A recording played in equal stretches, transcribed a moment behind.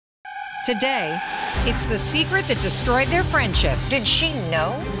Today, it's the secret that destroyed their friendship. Did she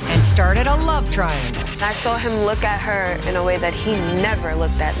know? And started a love triangle. I saw him look at her in a way that he never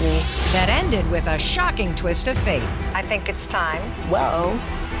looked at me. That ended with a shocking twist of fate. I think it's time. Well,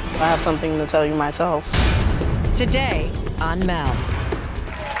 I have something to tell you myself. Today on MEL.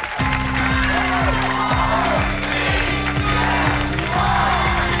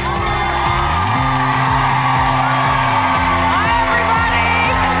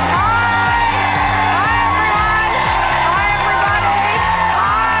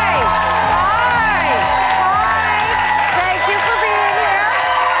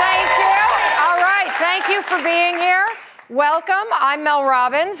 Welcome, I'm Mel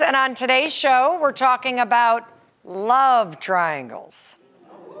Robbins, and on today's show, we're talking about love triangles.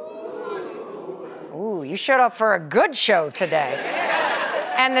 Ooh, you showed up for a good show today.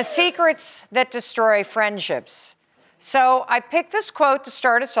 And the secrets that destroy friendships. So I picked this quote to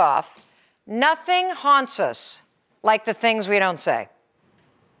start us off. Nothing haunts us like the things we don't say.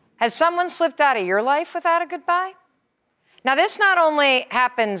 Has someone slipped out of your life without a goodbye? Now, this not only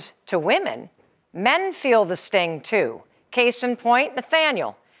happens to women, men feel the sting too. Case in point,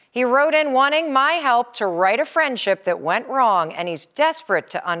 Nathaniel. He wrote in wanting my help to right a friendship that went wrong, and he's desperate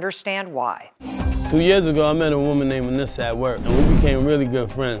to understand why. 2 years ago, I met a woman named Vanessa at work, and we became really good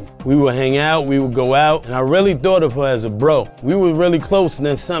friends. We would hang out, we would go out, and I really thought of her as a bro. We were really close, and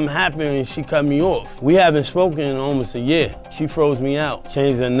then something happened, and she cut me off. We haven't spoken in almost a year. She froze me out,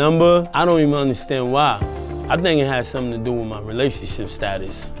 changed her number. I don't even understand why. I think it has something to do with my relationship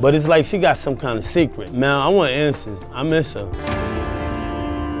status. But it's like she got some kind of secret. Man, I want answers. I miss her.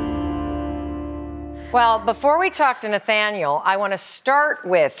 Well, before we talk to Nathaniel, I want to start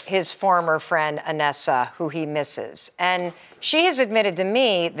with his former friend, Anessa, who he misses. And she has admitted to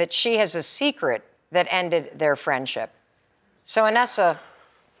me that she has a secret that ended their friendship. So, Anessa,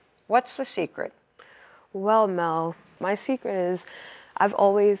 what's the secret? Well, Mel, my secret is I've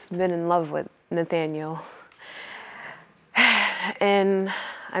always been in love with Nathaniel. And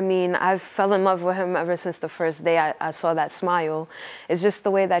I mean, I fell in love with him ever since the first day I saw that smile. It's just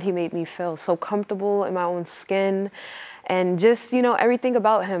the way that he made me feel so comfortable in my own skin. And just, you know, everything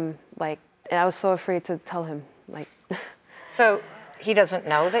about him, like, and I was so afraid to tell him, like. So he doesn't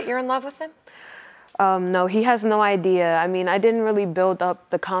know that you're in love with him? No, he has no idea. I mean, I didn't really build up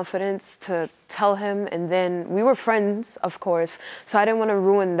the confidence to tell him. And then we were friends, of course, so I didn't want to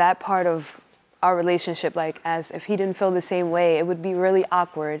ruin that part of our relationship, like, as if he didn't feel the same way, it would be really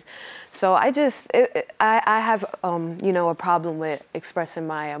awkward. So I have, you know, a problem with expressing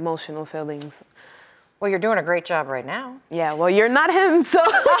my emotional feelings. Well, you're doing a great job right now. Yeah, well, you're not him, so.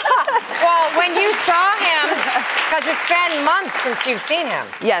 Well, when you saw him, because it's been months since you've seen him.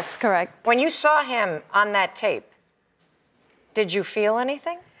 Yes, correct. When you saw him on that tape, did you feel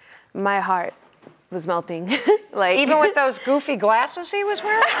anything? My heart was melting. Like, even with those goofy glasses he was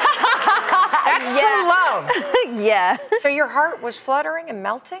wearing? That's true love. Yeah. So your heart was fluttering and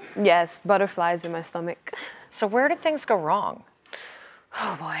melting? Yes, butterflies in my stomach. So where did things go wrong?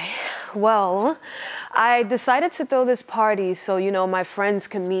 Oh boy. Well, I decided to throw this party so, you know, my friends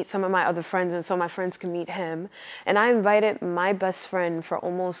can meet some of my other friends and so my friends can meet him. And I invited my best friend for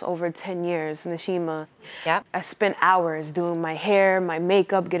almost over 10 years, Nashima. Yep. I spent hours doing my hair, my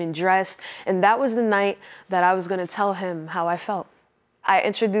makeup, getting dressed. And that was the night that I was gonna tell him how I felt. I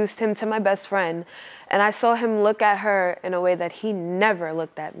introduced him to my best friend and I saw him look at her in a way that he never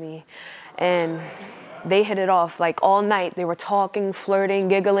looked at me. And they hit it off, like, all night. They were talking, flirting,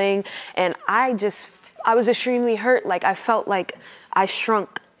 giggling, and I was extremely hurt. Like, I felt like I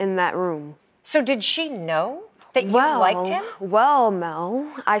shrunk in that room. So did she know that you liked him? Well,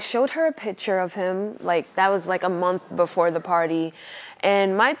 Mel, I showed her a picture of him, like, that was like a month before the party.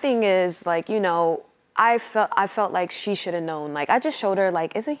 And my thing is, like, you know, I felt like she should have known. Like, I just showed her,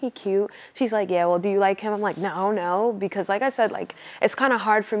 like, isn't he cute? She's like, yeah, well, do you like him? I'm like, no, because, like I said, like, it's kind of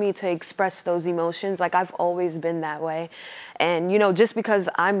hard for me to express those emotions. Like, I've always been that way. And, you know, just because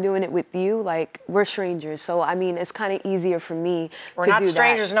I'm doing it with you, like, we're strangers. So, I mean, it's kind of easier for me to do that. We're not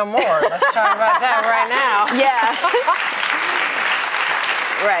strangers no more. Let's talk about that right now. Yeah.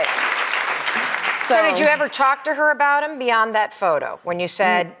 Right. So did you ever talk to her about him beyond that photo when you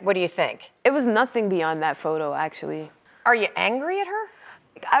said, what do you think? It was nothing beyond that photo, actually. Are you angry at her?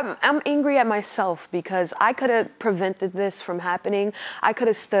 I'm angry at myself because I could have prevented this from happening. I could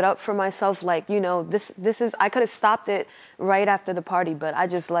have stood up for myself, like, you know, I could have stopped it right after the party, but I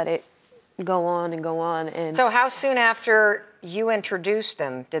just let it go on and go on. And so how soon after you introduced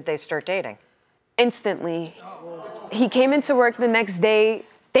him did they start dating? Instantly. He came into work the next day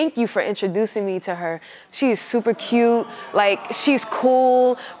thank you for introducing me to her. She is super cute. Like, she's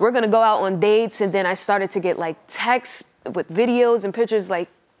cool. We're gonna go out on dates. And then I started to get like texts with videos and pictures like,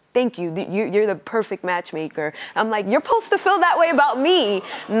 thank you. You're the perfect matchmaker. I'm like, you're supposed to feel that way about me,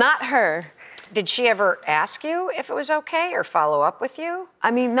 not her. Did she ever ask you if it was okay or follow up with you?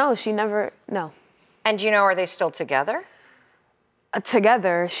 I mean, no, she never, no. And do you know, are they still together?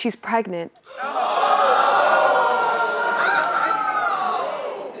 Together, she's pregnant.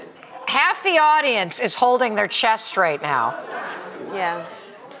 Half the audience is holding their chest right now. Yeah.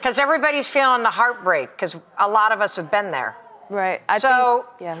 Because everybody's feeling the heartbreak, because a lot of us have been there. Right.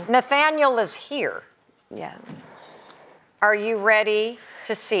 Nathaniel is here. Yeah. Are you ready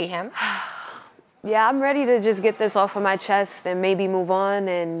to see him? Yeah, I'm ready to just get this off of my chest and maybe move on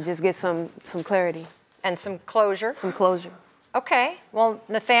and just get some clarity. And some closure? Some closure. Okay. Well,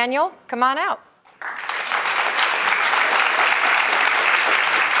 Nathaniel, come on out.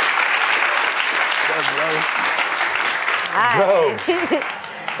 Hi. Bro.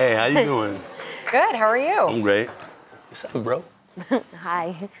 Hey, how you doing? Good. How are you? I'm great. What's up, bro?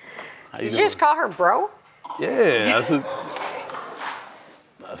 Hi. How Did you just call her bro? Yeah, that's what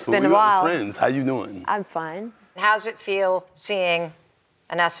been we a while. friends. How you doing? I'm fine. How's it feel seeing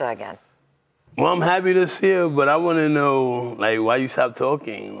Anessa again? Well, I'm happy to see her, but I want to know, like, why you stopped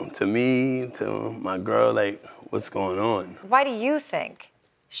talking to me, to my girl, like, what's going on? Why do you think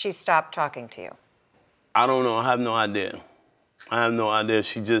she stopped talking to you? I don't know. I have no idea. I have no idea.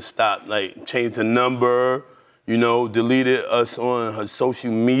 She just stopped, like, changed the number, you know, deleted us on her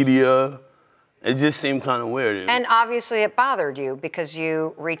social media. It just seemed kind of weird. And obviously it bothered you because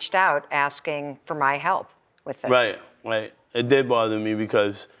you reached out asking for my help with this. Right. It did bother me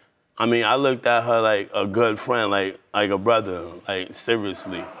because, I mean, I looked at her like a good friend, like a brother, like,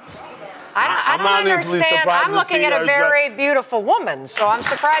 seriously. I don't honestly understand. surprised I'm to looking see at a her very beautiful woman, so I'm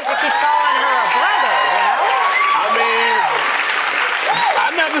surprised you keep calling her a brother, you know? I mean,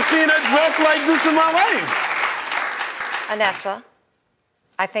 I've never seen her dressed like this in my life. Anessa,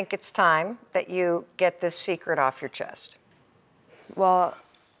 I think it's time that you get this secret off your chest. Well,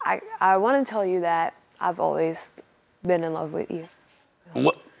 I want to tell you that I've always been in love with you.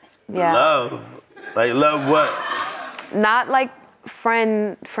 What? Yeah. Love? Like, love what? Not like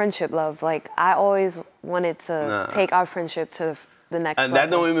friendship love. Like, I always wanted to take our friendship to the next level. That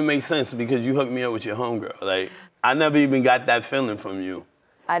don't even make sense because you hooked me up with your homegirl. Like, I never even got that feeling from you.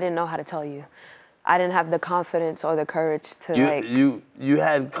 I didn't know how to tell you. I didn't have the confidence or the courage to You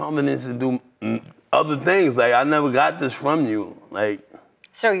had confidence to do other things. Like, I never got this from you. Like.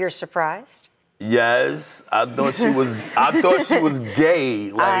 So you're surprised? Yes, I thought she was. I thought she was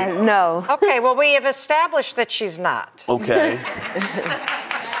gay. Like. No. Okay, well, we have established that she's not. Okay.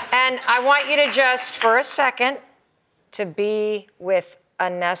 And I want you to just, for a second, to be with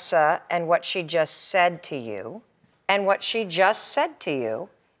Anessa and what she just said to you. And what she just said to you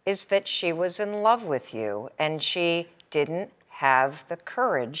is that she was in love with you and she didn't have the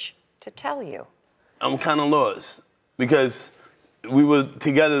courage to tell you. I'm kind of lost because we were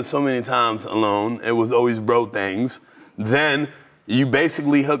together so many times alone. It was always bro things. Then you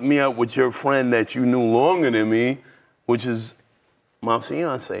basically hooked me up with your friend that you knew longer than me, which is my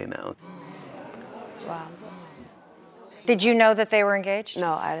fiance now. Wow. Did you know that they were engaged?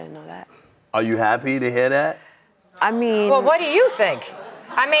 No, I didn't know that. Are you happy to hear that? I mean... Well, what do you think?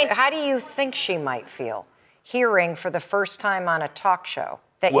 I mean, how do you think she might feel hearing for the first time on a talk show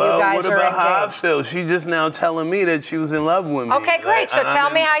that you guys are engaged? Well, what about how I feel? She just now telling me that she was in love with me. Okay, great. So tell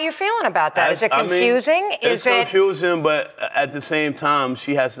me how you're feeling about that. Is it confusing? It's confusing, but at the same time,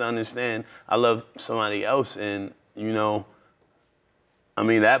 she has to understand I love somebody else, and, you know, I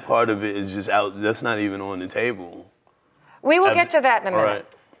mean, that part of it is just out. That's not even on the table. We will get to that in a minute. Right.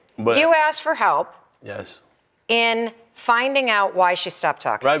 But you asked for help. Yes. In finding out why she stopped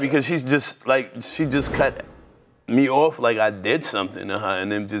talking. Right, because she's just like, she just cut me off like I did something to her,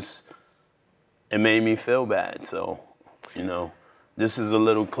 and it made me feel bad. So, you know, this is a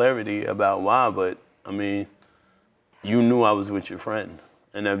little clarity about why, but I mean, you knew I was with your friend.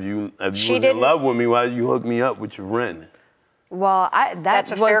 And if you was in love with me, why did you hook me up with your friend? Well,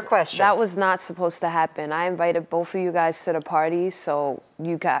 that's a fair question. That was not supposed to happen. I invited both of you guys to the party so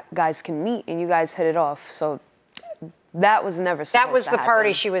you guys can meet and you guys hit it off. So that was never supposed to happen. That was the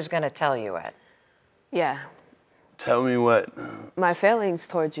party she was going to tell you at. Yeah. Tell me what? My feelings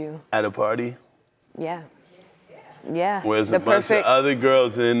towards you. At a party? Yeah. Yeah. Where's a bunch of other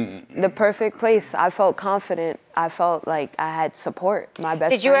girls in? The perfect place. I felt confident. I felt like I had support. My best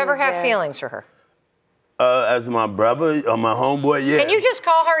friend Did you ever was have there. feelings for her? As my brother or my homeboy, yeah. Can you just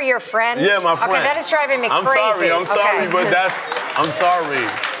call her your friend? Yeah, my friend. Okay, that is driving me I'm crazy. I'm sorry, but I'm sorry.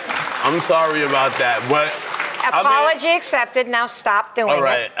 I'm sorry about that, but. Apology accepted, now stop doing it. All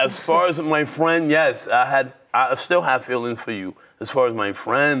right, as far as my friend, yes, I still have feelings for you as far as my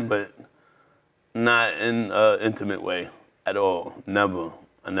friend, but not in an intimate way at all, never.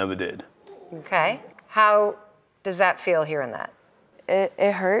 I never did. Okay, how does that feel hearing that?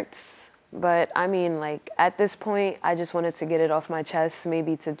 It hurts. But I mean, like, at this point, I just wanted to get it off my chest,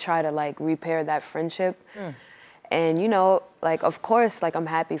 maybe to try to, like, repair that friendship. And, you know, like, of course, like, I'm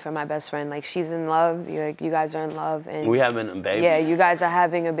happy for my best friend. Like, she's in love, like, you guys are in love. And we having a baby. Yeah, you guys are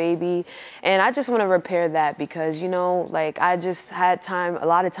having a baby. And I just want to repair that because, you know, like, I just had a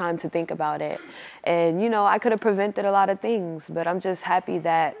lot of time to think about it. And, you know, I could have prevented a lot of things, but I'm just happy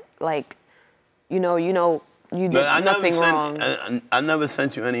that, like, you did nothing wrong. I never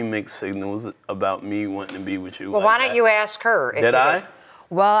sent you any mixed signals about me wanting to be with you. Well, why don't you ask her? Did I?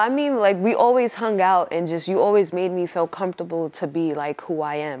 Well, I mean, like, we always hung out and just, you always made me feel comfortable to be, like, who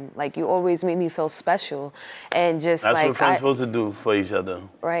I am. Like, you always made me feel special and just, That's like... what friends supposed to do for each other.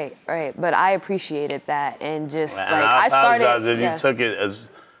 Right. But I appreciated that and just, And like, I started... apologize if you took it as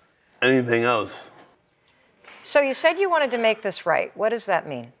anything else. So you said you wanted to make this right. What does that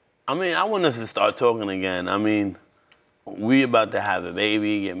mean? I mean, I want us to start talking again. I mean, we about to have a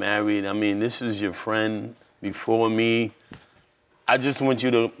baby, get married. I mean, this was your friend before me. I just want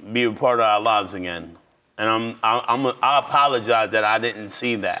you to be a part of our lives again. And I apologize that I didn't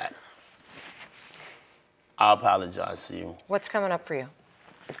see that. I apologize to you. What's coming up for you?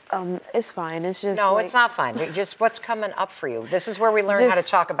 It's fine. It's just No, like, it's not fine. Just what's coming up for you? This is where we learn how to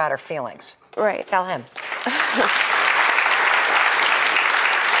talk about our feelings. Right. Tell him.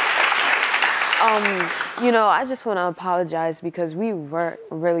 You know, I just want to apologize because we were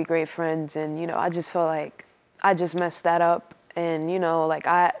really great friends, and you know, I just feel like I just messed that up, and you know, like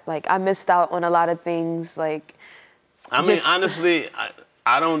I missed out on a lot of things. Like, I mean, honestly,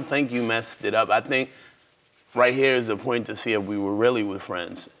 I don't think you messed it up. I think right here is a point to see if we were really with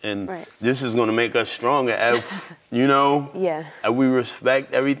friends, and this is going to make us stronger. If you know, if we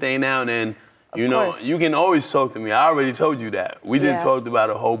respect everything now, then. You know, you can always talk to me. I already told you that. We done talked about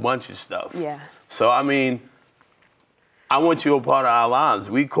a whole bunch of stuff. Yeah. So, I mean, I want you a part of our lives.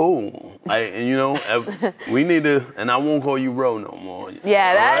 We cool. Like, and you know, we need to, and I won't call you bro no more.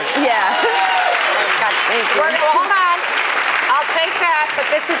 Yeah, Thank you. Well, hold on. I'll take that, but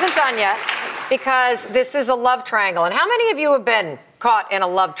this isn't done yet because this is a love triangle. And how many of you have been caught in a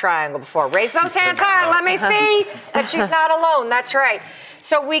love triangle before? Raise those hands high. Let me see that she's not alone. That's right.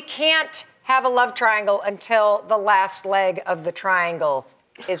 So we can't have a love triangle until the last leg of the triangle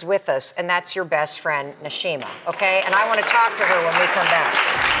is with us, and that's your best friend, Nashima, okay? And I want to talk to her when we come back.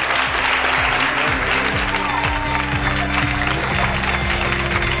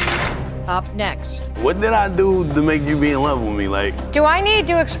 Up next. What did I do to make you be in love with me? Like, do I need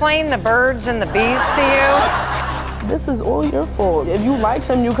to explain the birds and the bees to you? This is all your fault. If you liked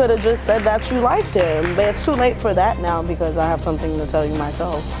him, you could have just said that you liked him. But it's too late for that now because I have something to tell you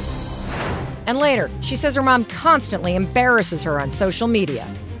myself. And later, she says her mom constantly embarrasses her on social media.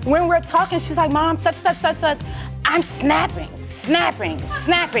 When we're talking, she's like, Mom, such. I'm snapping,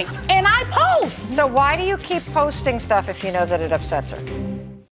 and I post. So why do you keep posting stuff if you know that it upsets her?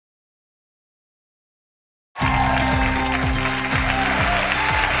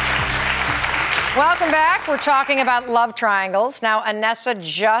 Welcome back. We're talking about love triangles. Now, Anessa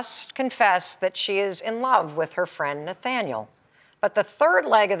just confessed that she is in love with her friend Nathaniel. But the third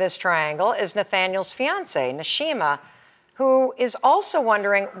leg of this triangle is Nathaniel's fiancée, Nashima, who is also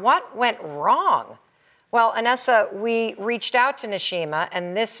wondering what went wrong. Well, Anessa, we reached out to Nashima,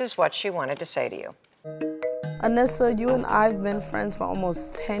 and this is what she wanted to say to you. Anessa, you and I have been friends for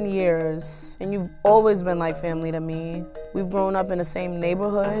almost 10 years, and you've always been like family to me. We've grown up in the same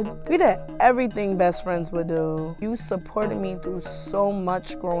neighborhood. We did everything best friends would do. You supported me through so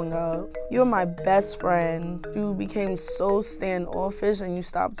much growing up. You're my best friend. You became so standoffish and you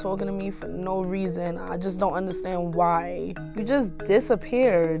stopped talking to me for no reason. I just don't understand why. You just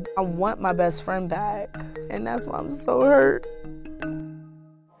disappeared. I want my best friend back, and that's why I'm so hurt.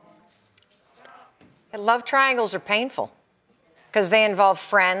 Love triangles are painful because they involve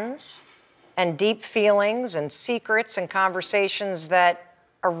friends and deep feelings and secrets and conversations that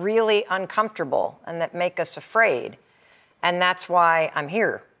are really uncomfortable and that make us afraid. And that's why I'm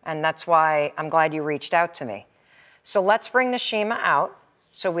here. And that's why I'm glad you reached out to me. So let's bring Nashima out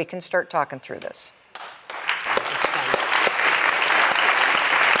so we can start talking through this.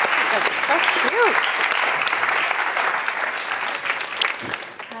 It's so cute.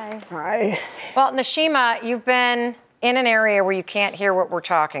 Hi. Well, Nashima, you've been in an area where you can't hear what we're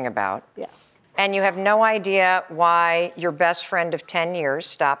talking about. Yeah. And you have no idea why your best friend of 10 years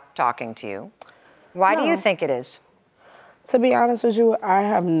stopped talking to you. Why do you think it is? To be honest with you, I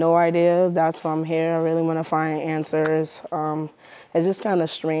have no idea. That's why I'm here. I really want to find answers. It's just kind of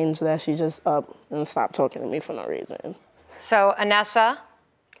strange that she just up and stopped talking to me for no reason. So, Anessa,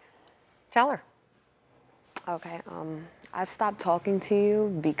 tell her. Okay, I stopped talking to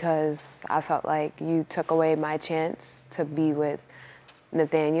you because I felt like you took away my chance to be with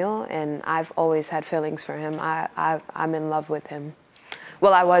Nathaniel, and I've always had feelings for him. I'm in love with him.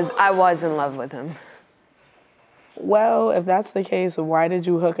 Well, I was in love with him. Well, if that's the case, why did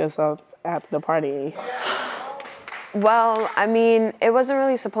you hook us up at the party? Well, I mean, it wasn't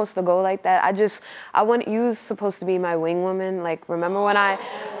really supposed to go like that. You was supposed to be my wing woman. Like, remember when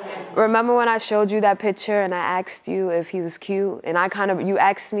I showed you that picture and I asked you if he was cute? And you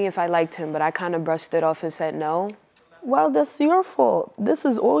asked me if I liked him, but I kind of brushed it off and said no. Well, that's your fault. This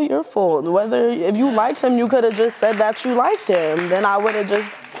is all your fault. If you liked him, you could have just said that you liked him. Then I would have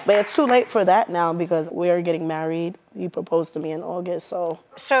just, but it's too late for that now because we are getting married. He proposed to me in August, so.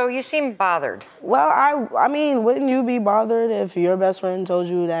 So you seem bothered. Well, I mean, wouldn't you be bothered if your best friend told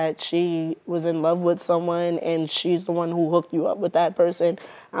you that she was in love with someone and she's the one who hooked you up with that person?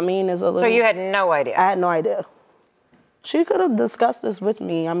 I mean, it's a little. So you had no idea? I had no idea. She could have discussed this with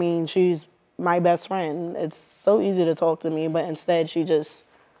me. I mean, she's my best friend. It's so easy to talk to me, but instead she just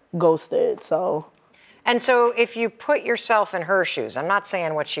ghosted, so. And so if you put yourself in her shoes, I'm not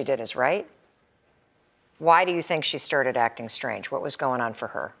saying what she did is right. Why do you think she started acting strange? What was going on for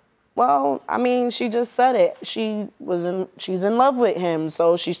her? Well, I mean, she just said it. She's in love with him,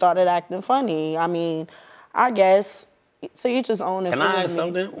 so she started acting funny. I mean, I guess, to each his own. Can I ask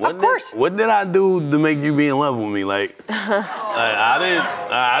something? Of course. What did I do to make you be in love with me? Like,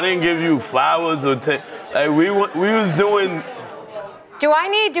 I didn't give you flowers or like we was doing. Do I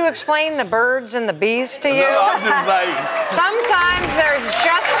need to explain the birds and the bees to you? No, I'm just like. Sometimes there's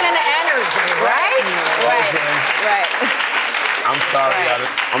just an energy, right? Right. I'm sorry.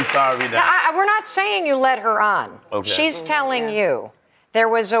 I'm sorry that. We're not saying you let her on. Okay. She's telling you there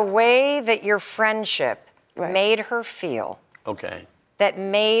was a way that your friendship made her feel. Okay. That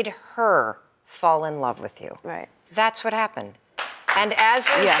made her fall in love with you. Right. That's what happened. And as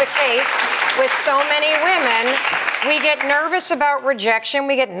is the case with so many women, we get nervous about rejection,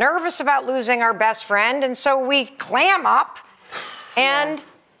 we get nervous about losing our best friend, and so we clam up, and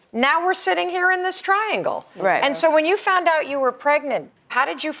now we're sitting here in this triangle. Right. And so when you found out you were pregnant, how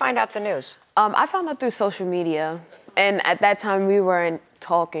did you find out the news? I found out through social media, and at that time we weren't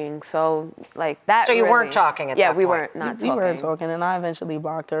talking, so like that. So you weren't talking at that point? Yeah, we weren't talking. We weren't talking, and I eventually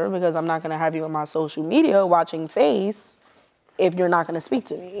blocked her because I'm not going to have you on my social media watching face if you're not going to speak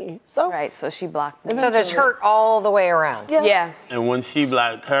to me. So right, so she blocked me. So there's hurt all the way around. Yeah. And when she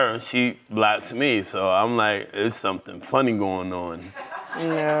blocked her, she blocks me. So I'm like, there's something funny going on.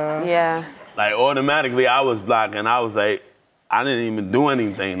 Yeah. Like automatically, I was blocked, and I was like, I didn't even do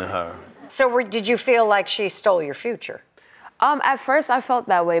anything to her. So did you feel like she stole your future? At first I felt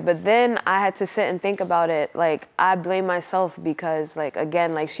that way, but then I had to sit and think about it. Like, I blame myself because, like,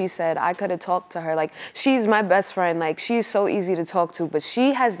 again, like she said, I could have talked to her. Like, she's my best friend. Like, she's so easy to talk to, but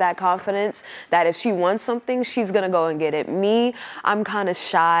she has that confidence that if she wants something, she's gonna go and get it. Me, I'm kind of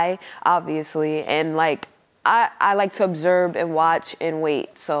shy, obviously, and like, I like to observe and watch and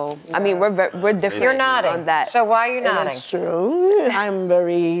wait. So, I mean, we're different. You're nodding. On that. So why are you nodding? That's true. I'm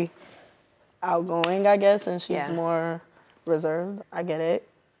very outgoing, I guess, and she's more reserved. I get it.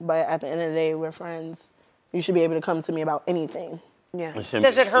 But at the end of the day, we're friends. You should be able to come to me about anything. Yeah.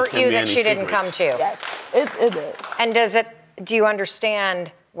 Does it hurt you that she didn't come to you? Yes, it did. And do you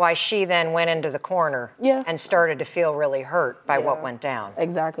understand why she then went into the corner and started to feel really hurt by what went down?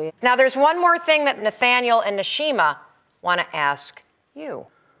 Exactly. Now, there's one more thing that Nathaniel and Nashima want to ask you.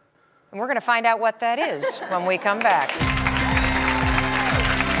 And we're going to find out what that is when we come back.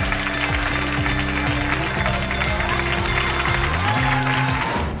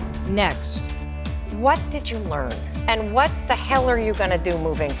 Next, what did you learn? And what the hell are you gonna do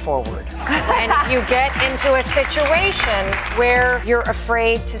moving forward? And you get into a situation where you're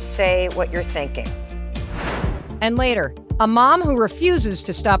afraid to say what you're thinking. And later, a mom who refuses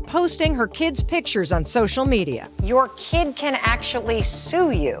to stop posting her kids' pictures on social media. Your kid can actually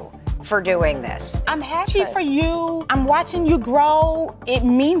sue you for doing this. I'm happy for you. I'm watching you grow. It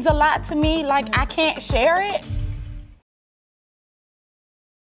means a lot to me. Like, I can't share it.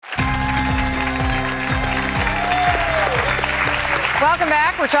 Welcome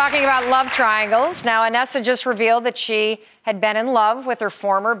back. We're talking about love triangles. Now, Anessa just revealed that she had been in love with her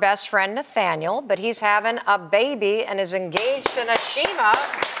former best friend, Nathaniel, but he's having a baby and is engaged to Nashima,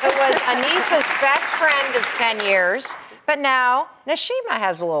 who was Anissa's best friend of 10 years. But now, Nashima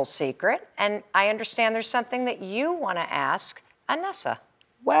has a little secret, and I understand there's something that you want to ask Anessa.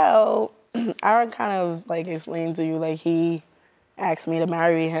 Well, I kind of like explained to you, like he asked me to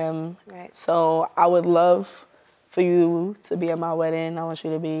marry him. Right. So I would love for you to be at my wedding. I want you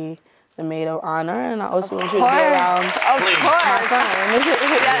to be the maid of honor, and I also want you to be around. Of course. My son.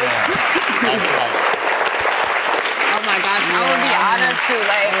 Yes. Oh my gosh, I would be honored too.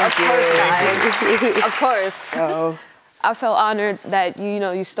 Like, of course, guys. Of course. I feel honored that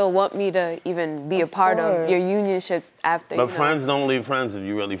you still want me to even be a part of your unionship after. But friends don't leave friends if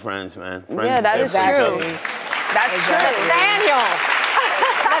you're really friends, man. Friends yeah, that is true. That's true. Nathaniel.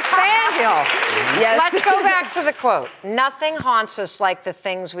 Yes. Let's go back to the quote. Nothing haunts us like the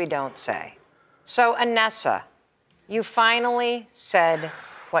things we don't say. So, Anessa, you finally said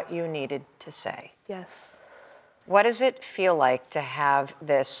what you needed to say. Yes. What does it feel like to have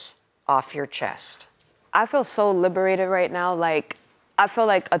this off your chest? I feel so liberated right now. Like, I feel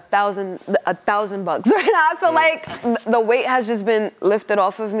like $1,000 right now. I feel like the weight has just been lifted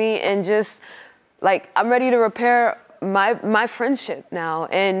off of me, and just like I'm ready to repair my friendship now,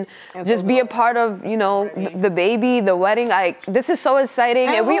 and just be a part of the baby, the wedding. Like, this is so exciting,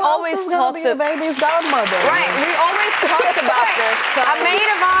 and we always talk the baby's godmother. Right, we always talked about this. So. A maid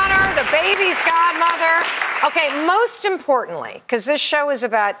of honor, the baby's godmother. Okay, most importantly, because this show is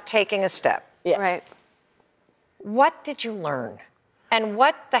about taking a step. Yeah. Right. What did you learn? And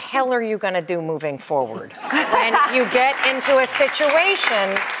what the hell are you going to do moving forward when you get into a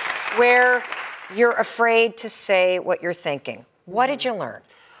situation where you're afraid to say what you're thinking? What did you learn?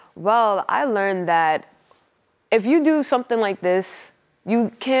 Well, I learned that if you do something like this,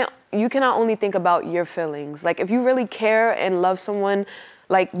 you cannot only think about your feelings. Like, if you really care and love someone,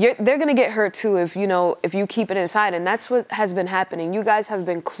 like, they're gonna get hurt too if you keep it inside, and that's what has been happening. You guys have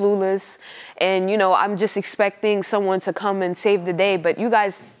been clueless, and I'm just expecting someone to come and save the day, but you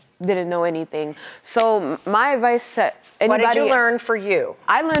guys didn't know anything. So my advice to anybody— What did you learn for you?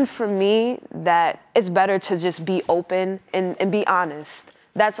 I learned for me that it's better to just be open and be honest.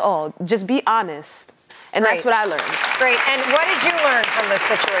 That's all. Just be honest, and that's what I learned. Great. And what did you learn from this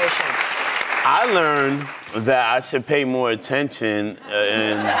situation? I learned that I should pay more attention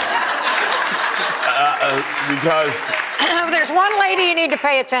because there's one lady you need to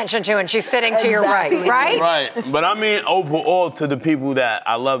pay attention to, and she's sitting to your right, right? Right. But I mean overall to the people that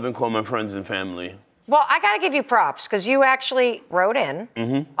I love and call my friends and family. Well, I got to give you props, because you actually wrote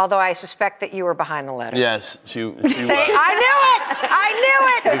in, although I suspect that you were behind the letter. Yes, she was. I knew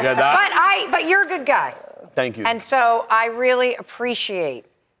it! But you're a good guy. Thank you. And so I really appreciate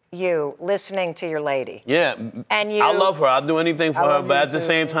you listening to your lady. Yeah, and you, I love her. I'll do anything for her, but at the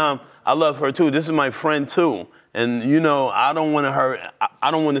same time, I love her too. This is my friend too. And I don't want to hurt.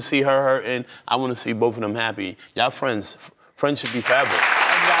 I don't want to see her hurt, and I want to see both of them happy. Y'all friends. Friends should be fabulous.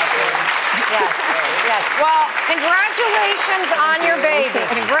 Exactly. Yes. Well, congratulations on your baby.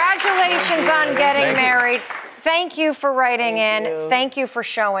 Congratulations on getting married. Thank you for writing in. Thank you for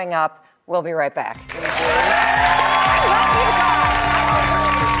showing up. We'll be right back. I love you guys.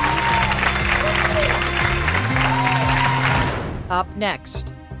 Up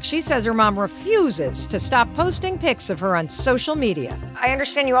next, she says her mom refuses to stop posting pics of her on social media. I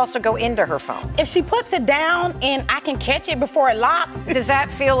understand you also go into her phone. If she puts it down and I can catch it before it locks. Does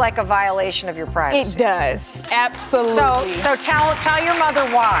that feel like a violation of your privacy? It does, absolutely. So tell your mother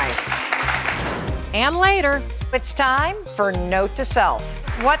why. And later, it's time for Note to Self.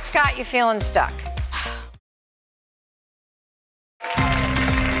 What's got you feeling stuck?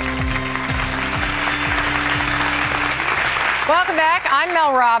 Welcome back. I'm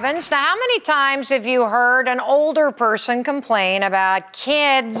Mel Robbins. Now, how many times have you heard an older person complain about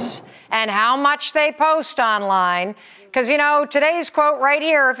kids and how much they post online? Because, today's quote right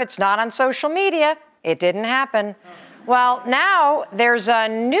here, if it's not on social media, it didn't happen. Well, now there's a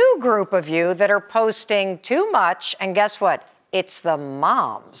new group of you that are posting too much, and guess what? It's the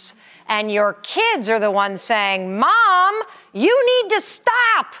moms. And your kids are the ones saying, "Mom, you need to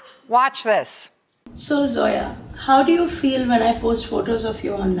stop." Watch this. So Zoya, how do you feel when I post photos of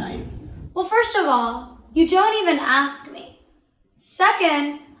you online? Well, first of all, you don't even ask me.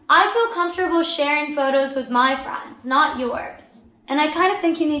 Second, I feel comfortable sharing photos with my friends, not yours. And I kind of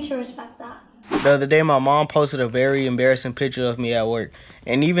think you need to respect that. The other day, my mom posted a very embarrassing picture of me at work.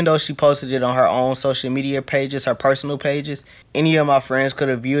 And even though she posted it on her own social media pages, her personal pages, any of my friends could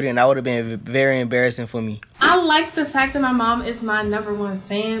have viewed it and that would have been very embarrassing for me. I like the fact that my mom is my #1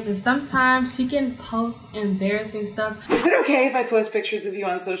 fan, but sometimes she can post embarrassing stuff. Is it okay if I post pictures of you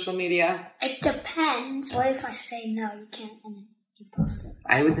on social media? It depends. What if I say no, you can't, and then you post it?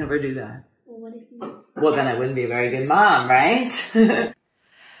 I would never do that. Well, what if you... Well, then I wouldn't be a very good mom, right?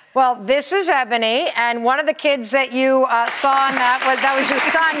 Well, this is Ebony, and one of the kids that you saw in that was your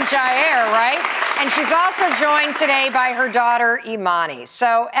son, Jair, right? And she's also joined today by her daughter, Imani.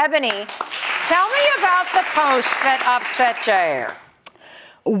 So, Ebony, tell me about the post that upset Jair.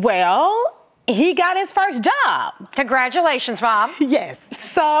 Well, he got his first job. Congratulations, Mom. Yes.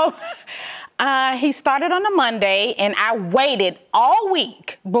 So, he started on a Monday, and I waited all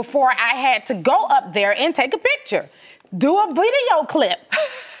week before I had to go up there and take a picture, do a video clip.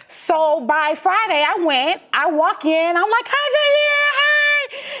 So by Friday, I walk in, I'm like, hi, Jair, hi.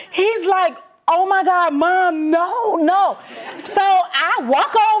 He's like, oh my God, Mom, no. So I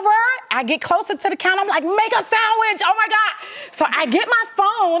walk over, I get closer to the counter, I'm like, make a sandwich, oh my God. So I get my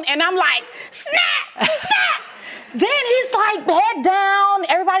phone and I'm like, snap. Then he's like, head down,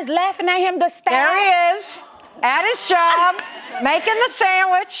 everybody's laughing at him, the staff. There he is, at his job, making the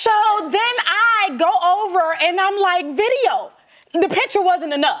sandwich. So then I go over and I'm like, video. The picture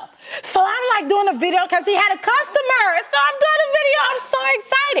wasn't enough. So I'm like doing a video because he had a customer. So I'm doing a video, I'm so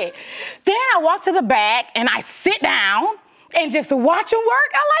excited. Then I walk to the back and I sit down and just watch him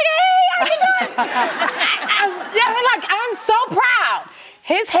work. I'm like, hey, how you doing? I'm so proud.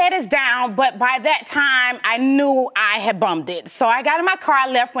 His head is down, but by that time, I knew I had bummed it. So I got in my car,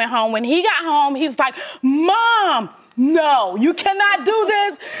 left, went home. When he got home, he's like, Mom, no, you cannot do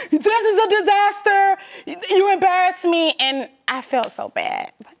this. This is a disaster. You embarrassed me, and I felt so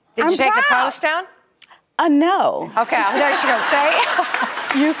bad. Did you take the post down? No. Okay, I was actually going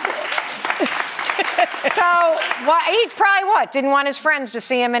to say. So, he probably didn't want his friends to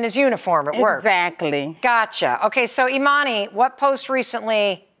see him in his uniform at work. Exactly. Gotcha. Okay, so Imani, what post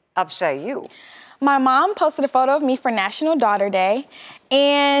recently upset you? My mom posted a photo of me for National Daughter Day,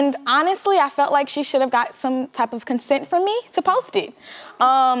 and honestly, I felt like she should have got some type of consent from me to post it.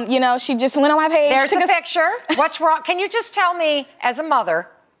 You know, she just went on my page. There's the picture. What's wrong? Can you just tell me, as a mother,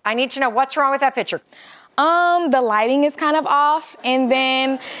 I need to know what's wrong with that picture. The lighting is kind of off, and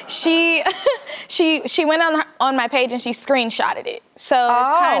then she went on my page and she screenshotted it. So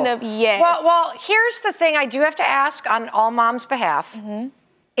it's kind of, yes. Well, here's the thing I do have to ask on all moms' behalf.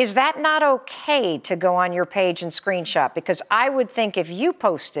 Is that not okay to go on your page and screenshot? Because I would think if you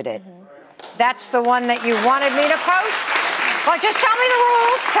posted it, that's the one that you wanted me to post. Well, just tell me the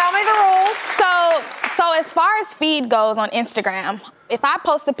rules. Tell me the rules. So as far as feed goes on Instagram, if I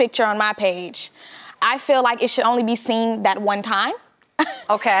post a picture on my page, I feel like it should only be seen that one time.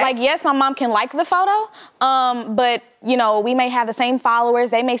 Okay. Like, yes, my mom can like the photo, but, you know, we may have the same followers.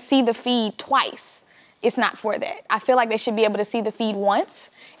 They may see the feed twice. It's not for that. I feel like they should be able to see the feed once,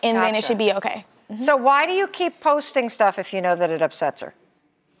 and then it should be okay. So why do you keep posting stuff if you know that it upsets her?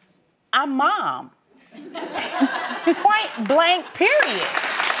 I'm Mom. Point blank, period.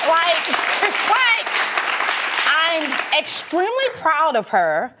 I'm extremely proud of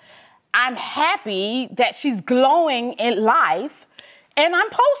her. I'm happy that she's glowing in life, and I'm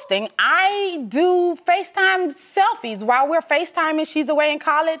posting. I do FaceTime selfies while we're FaceTiming. She's away in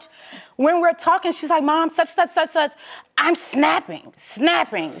college. When we're talking, she's like, Mom, such. I'm snapping.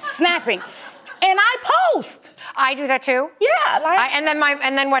 And I post. I do that too. Yeah. And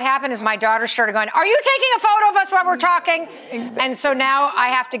then what happened is my daughter started going, are you taking a photo of us while we're talking? Exactly. And so now I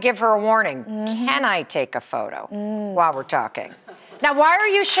have to give her a warning. Can I take a photo while we're talking? Now, why are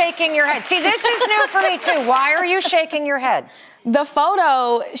you shaking your head? See, this is new for me too. Why are you shaking your head? The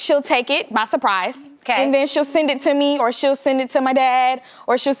photo, she'll take it by surprise. Okay. And then she'll send it to me, or she'll send it to my dad,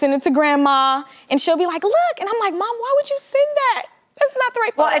 or she'll send it to Grandma, and she'll be like, look. And I'm like, Mom, why would you send that? That's not the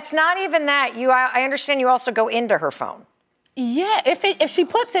right photo. Well, it's not even that. I understand you also go into her phone. Yeah, if she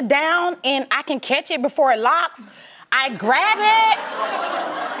puts it down and I can catch it before it locks, I grab it.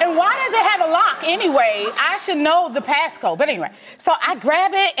 And why does it have a lock anyway? I should know the passcode. But anyway, so I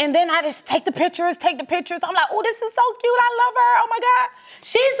grab it and then I just take the pictures. I'm like, oh, this is so cute. I love her. Oh my God.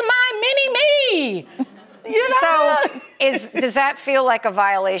 She's my mini-me. You know? So does that feel like a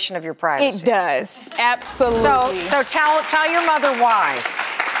violation of your privacy? It does, absolutely. So tell your mother why.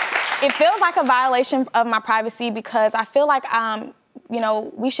 It feels like a violation of my privacy because I feel like you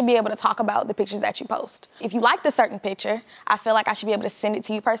know, we should be able to talk about the pictures that you post. If you like the certain picture, I feel like I should be able to send it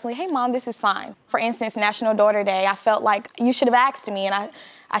to you personally. Hey, Mom, this is fine. For instance, National Daughter Day, I felt like you should have asked me, and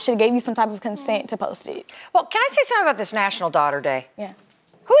I should have gave you some type of consent to post it. Well, can I say something about this National Daughter Day? Yeah.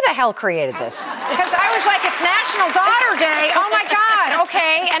 Who the hell created this? Because I was like, it's National Daughter Day. Oh my God,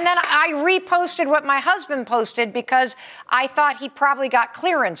 okay. And then I reposted what my husband posted because I thought he probably got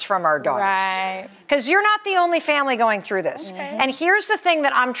clearance from our daughters. Right. Because you're not the only family going through this. And here's the thing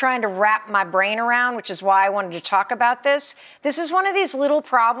that I'm trying to wrap my brain around, which is why I wanted to talk about this. This is one of these little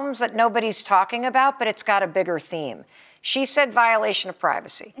problems that nobody's talking about, but it's got a bigger theme. She said violation of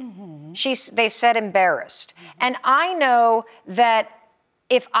privacy. They said embarrassed. And I know that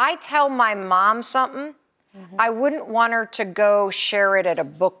if I tell my mom something, I wouldn't want her to go share it at a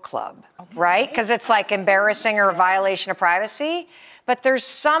book club, right? Because it's like embarrassing or a violation of privacy. But there's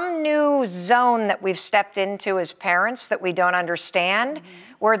some new zone that we've stepped into as parents that we don't understand,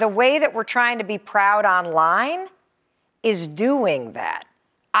 where the way that we're trying to be proud online is doing that.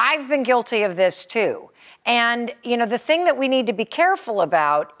 I've been guilty of this too. And, you know, the thing that we need to be careful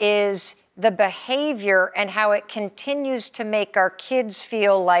about is the behavior and how it continues to make our kids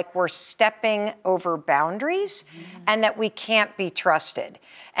feel like we're stepping over boundaries and that we can't be trusted.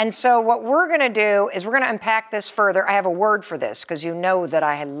 And so what we're going to do is we're going to unpack this further. I have a word for this because you know that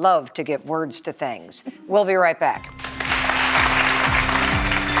I love to give words to things. We'll be right back.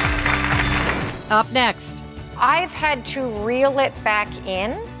 Up next. I've had to reel it back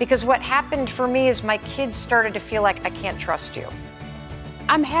in because what happened for me is my kids started to feel like I can't trust you.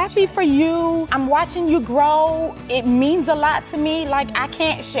 I'm happy for you. I'm watching you grow. It means a lot to me. Like, I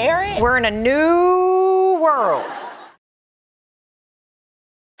can't share it. We're in a new world.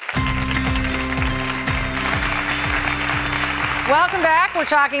 Welcome back. We're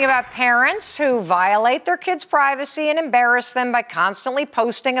talking about parents who violate their kids' privacy and embarrass them by constantly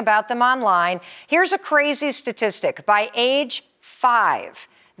posting about them online. Here's a crazy statistic. By age 5,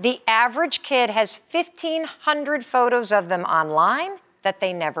 the average kid has 1,500 photos of them online that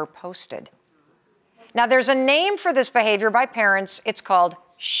they never posted. Now, there's a name for this behavior by parents. It's called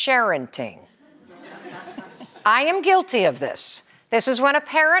sharenting. I am guilty of this. This is when a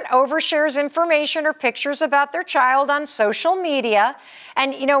parent overshares information or pictures about their child on social media.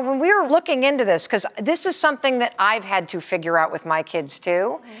 And, you know, when we were looking into this, because this is something that I've had to figure out with my kids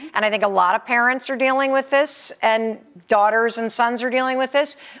too, and I think a lot of parents are dealing with this, and daughters and sons are dealing with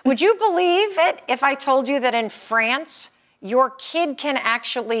this. Would you believe it if I told you that in France, your kid can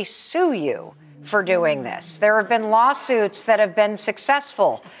actually sue you for doing this? There have been lawsuits that have been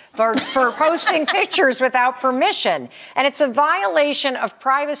successful for posting pictures without permission. And it's a violation of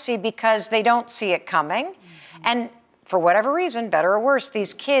privacy because they don't see it coming. And for whatever reason, better or worse,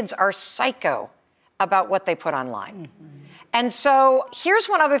 these kids are psycho about what they put online. And so here's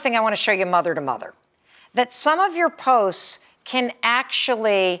one other thing I want to show you mother to mother, that some of your posts can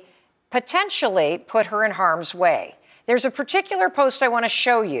actually potentially put her in harm's way. There's a particular post I want to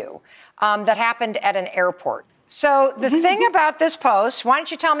show you that happened at an airport. So the thing about this post, why don't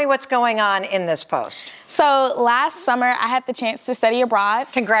you tell me what's going on in this post? So last summer, I had the chance to study abroad.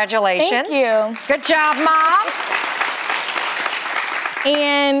 Congratulations. Thank you. Good job, Mom.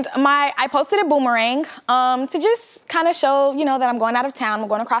 And I posted a boomerang to just kind of show, you know, that I'm going out of town. I'm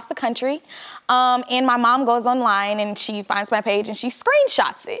going across the country. And my mom goes online and she finds my page and she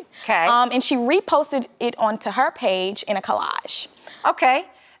screenshots it. Okay. And she reposted it onto her page in a collage. Okay.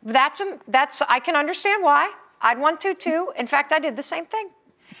 That's I can understand why. I'd want to too. In fact, I did the same thing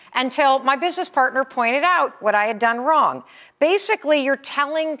until my business partner pointed out what I had done wrong. Basically, you're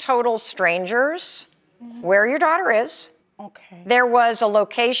telling total strangers where your daughter is. Okay. There was a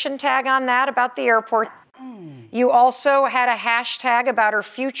location tag on that about the airport. You also had a hashtag about her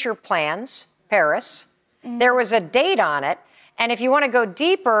future plans, Paris. There was a date on it. And if you want to go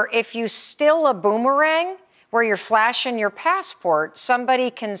deeper, if you still a boomerang where you're flashing your passport, somebody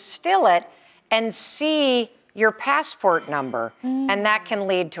can still it and see your passport number, and that can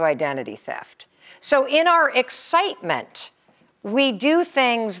lead to identity theft. So in our excitement, we do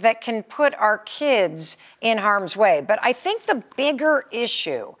things that can put our kids in harm's way. But I think the bigger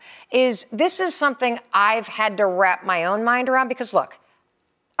issue is this is something I've had to wrap my own mind around because look,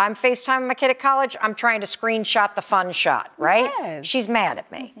 I'm FaceTiming my kid at college. I'm trying to screenshot the fun shot, right? Yes. She's mad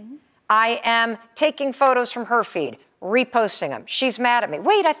at me. I am taking photos from her feed, reposting them. She's mad at me.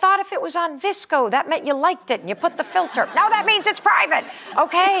 Wait, I thought if it was on Visco, that meant you liked it and you put the filter. No, that means it's private.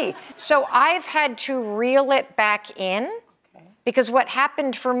 Okay, so I've had to reel it back in because what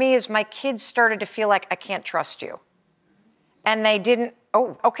happened for me is my kids started to feel like I can't trust you. And they didn't,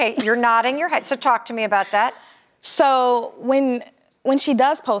 oh, okay, you're nodding your head. So talk to me about that. So when when she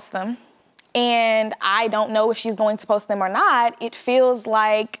does post them, and I don't know if she's going to post them or not, it feels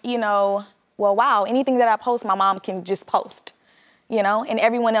like, you know, well, wow, anything that I post, my mom can just post, you know, and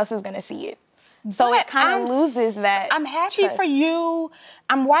everyone else is gonna see it. So it kind of loses that I'm happy trust. for you.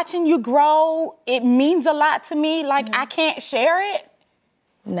 I'm watching you grow. It means a lot to me. Like, I can't share it.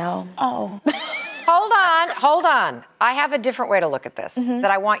 No. Oh. Hold on. I have a different way to look at this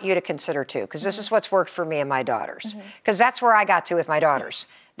that I want you to consider too, because this is what's worked for me and my daughters. Because that's where I got to with my daughters.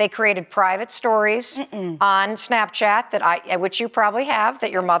 They created private stories on Snapchat, which you probably have,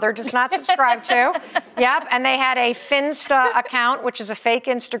 that your mother does not subscribe to. Yep, and they had a Finsta account, which is a fake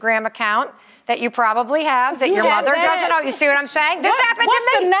Instagram account that you probably have, that your mother doesn't know. You see what I'm saying? This happened to me.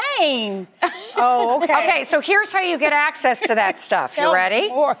 What's the name? Oh, okay. Okay, so here's how you get access to that stuff. You ready?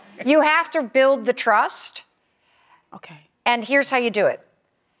 You have to build the trust. Okay. And here's how you do it.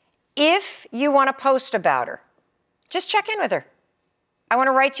 If you want to post about her, just check in with her. I want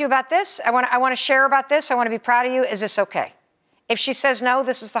to write to you about this. I want to share about this. I want to be proud of you. Is this okay? If she says no,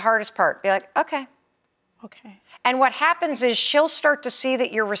 this is the hardest part. Be like, okay. Okay. And what happens is she'll start to see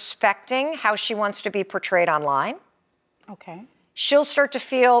that you're respecting how she wants to be portrayed online. Okay. She'll start to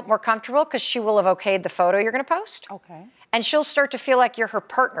feel more comfortable because she will have okayed the photo you're going to post. Okay. And she'll start to feel like you're her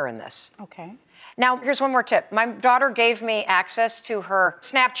partner in this. Okay. Now, here's one more tip. My daughter gave me access to her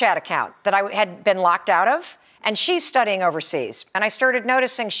Snapchat account that I had been locked out of. And she's studying overseas. And I started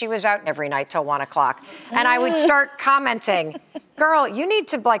noticing she was out every night till 1 o'clock. And I would start commenting, girl, you need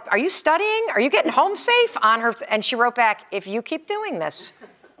to, like, are you studying? Are you getting home safe on her? And she wrote back, if you keep doing this,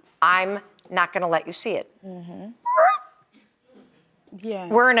 I'm not gonna let you see it. Yeah.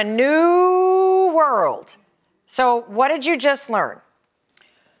 We're in a new world. So what did you just learn?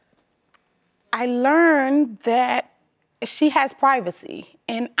 I learned that she has privacy,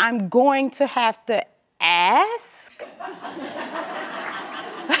 and I'm going to have to ask.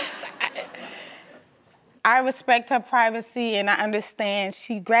 I respect her privacy, and I understand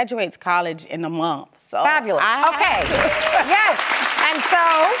she graduates college in a month. So fabulous. Okay. Yes. And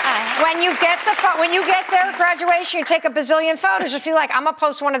so when you get their graduation, you take a bazillion photos. Just feel like I'm gonna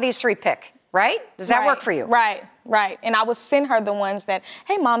post one of these 3 pick. Right? Does that work for you? Right. And I would send her the ones that,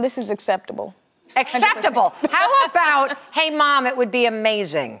 hey, Mom, this is acceptable. Acceptable. 100%. How about, hey, Mom, it would be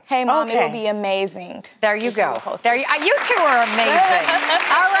amazing? Hey, Mom, it would be amazing. There you go. There you two are amazing.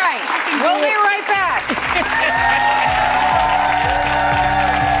 All right. We'll be right back.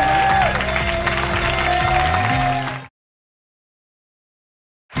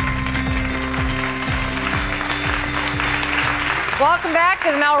 Welcome back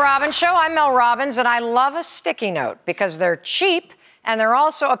to the Mel Robbins Show. I'm Mel Robbins, and I love a sticky note because they're cheap and they're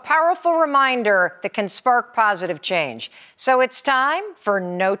also a powerful reminder that can spark positive change. So it's time for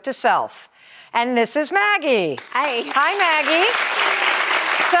Note to Self. And this is Maggie. Hi. Hi, Maggie.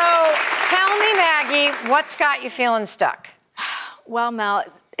 So tell me, Maggie, what's got you feeling stuck? Well, Mel,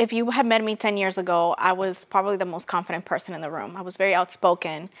 if you had met me 10 years ago, I was probably the most confident person in the room. I was very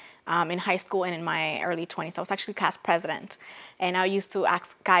outspoken in high school and in my early 20s. I was actually class president, and I used to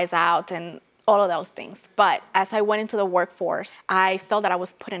ask guys out and all of those things. But as I went into the workforce, I felt that I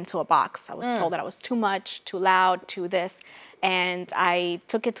was put into a box. I was told that I was too much, too loud, too this. And I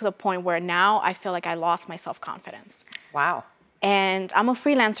took it to the point where now I feel like I lost my self-confidence. Wow. And I'm a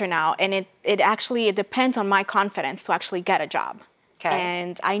freelancer now, and it depends on my confidence to actually get a job. Okay.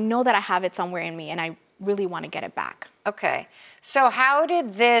 And I know that I have it somewhere in me, and I really want to get it back. Okay. So how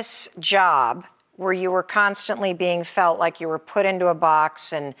did this job, where you were constantly being felt like you were put into a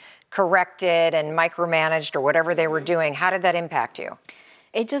box and corrected and micromanaged or whatever they were doing, how did that impact you?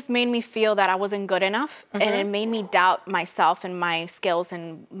 It just made me feel that I wasn't good enough, and it made me doubt myself and my skills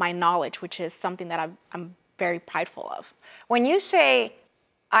and my knowledge, which is something that I'm very prideful of. When you say,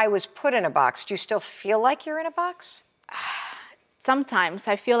 I was put in a box, do you still feel like you're in a box? Sometimes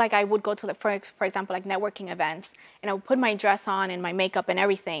I feel like I would go to, for example, like networking events, and I would put my dress on and my makeup and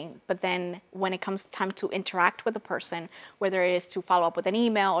everything, but then when it comes time to interact with a person, whether it is to follow up with an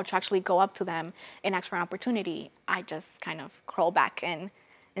email or to actually go up to them and ask for an opportunity, I just kind of crawl back and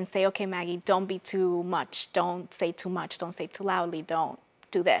say, okay, Maggie, don't be too much. Don't say too much. Don't say too loudly. Don't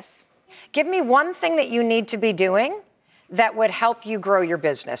do this. Give me one thing that you need to be doing that would help you grow your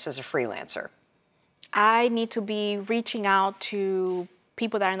business as a freelancer. I need to be reaching out to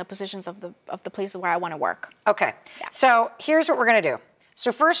people that are in the positions of the places where I want to work. Okay. Yeah. So here's what we're going to do.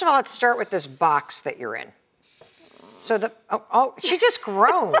 So first of all, let's start with this box that you're in. So she just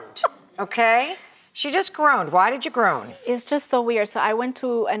groaned, okay? She just groaned. Why did you groan? It's just so weird. So I went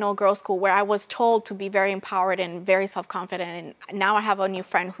to an all-girls school where I was told to be very empowered and very self-confident. And now I have a new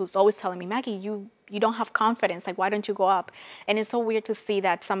friend who's always telling me, Maggie, you don't have confidence. Like, why don't you go up? And it's so weird to see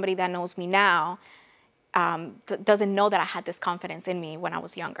that somebody that knows me now doesn't know that I had this confidence in me when I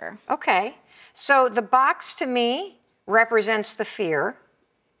was younger. Okay. So the box to me represents the fear.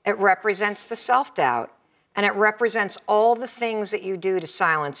 It represents the self-doubt. And it represents all the things that you do to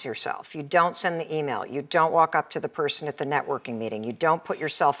silence yourself. You don't send the email. You don't walk up to the person at the networking meeting. You don't put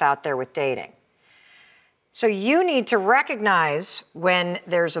yourself out there with dating. So you need to recognize when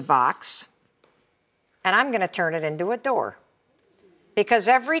there's a box, and I'm going to turn it into a door. Because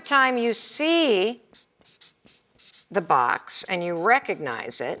every time you see the box and you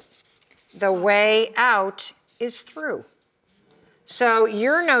recognize it, the way out is through. So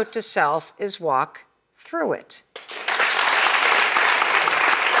your note to self is walk through it.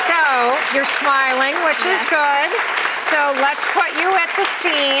 So you're smiling, which is good. So let's put you at the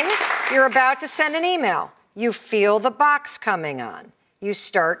scene. You're about to send an email. You feel the box coming on. You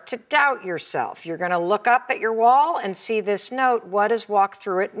start to doubt yourself. You're going to look up at your wall and see this note. What does walk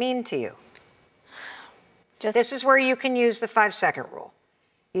through it mean to you? This is where you can use the 5-second rule.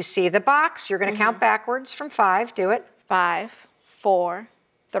 You see the box. You're going to count backwards from 5. Do it. 5, 4,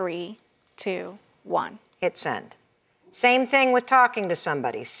 3, 2, 1. Hit send. Same thing with talking to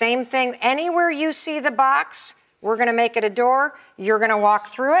somebody. Same thing. Anywhere you see the box, we're going to make it a door. You're going to walk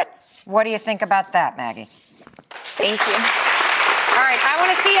through it. What do you think about that, Maggie? Thank you. All right, I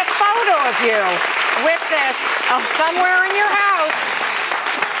want to see a photo of you with this somewhere in your house.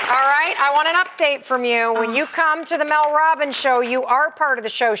 All right, I want an update from you. When you come to the Mel Robbins Show, you are part of the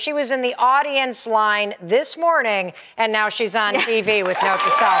show. She was in the audience line this morning, and now she's on TV with Note to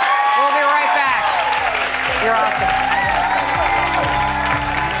Self. We'll be right back. You're awesome.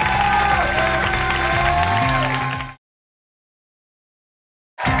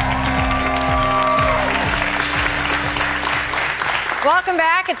 Welcome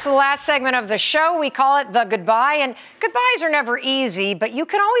back. It's the last segment of the show. We call it the goodbye, and goodbyes are never easy, but you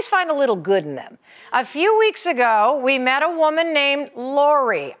can always find a little good in them. A few weeks ago, we met a woman named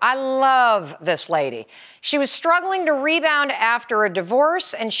Lori. I love this lady. She was struggling to rebound after a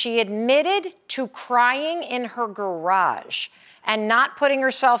divorce, and she admitted to crying in her garage and not putting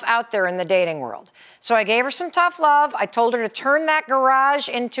herself out there in the dating world. So I gave her some tough love. I told her to turn that garage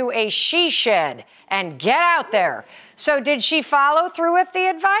into a she shed and get out there. So did she follow through with the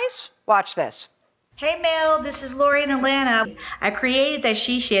advice? Watch this. Hey Mel, this is Lori in Atlanta. I created that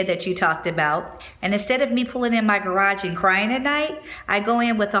she shed that you talked about, and instead of me pulling in my garage and crying at night, I go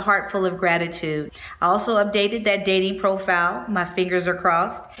in with a heart full of gratitude. I also updated that dating profile, my fingers are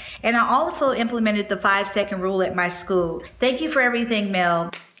crossed, and I also implemented the 5-second rule at my school. Thank you for everything, Mel.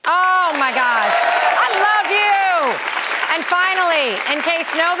 Oh my gosh, I love you! And finally, in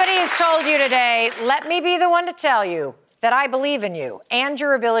case nobody has told you today, let me be the one to tell you that I believe in you and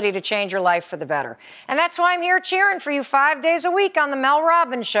your ability to change your life for the better. And that's why I'm here cheering for you 5 days a week on the Mel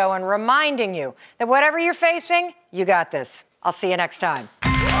Robbins Show and reminding you that whatever you're facing, you got this. I'll see you next time.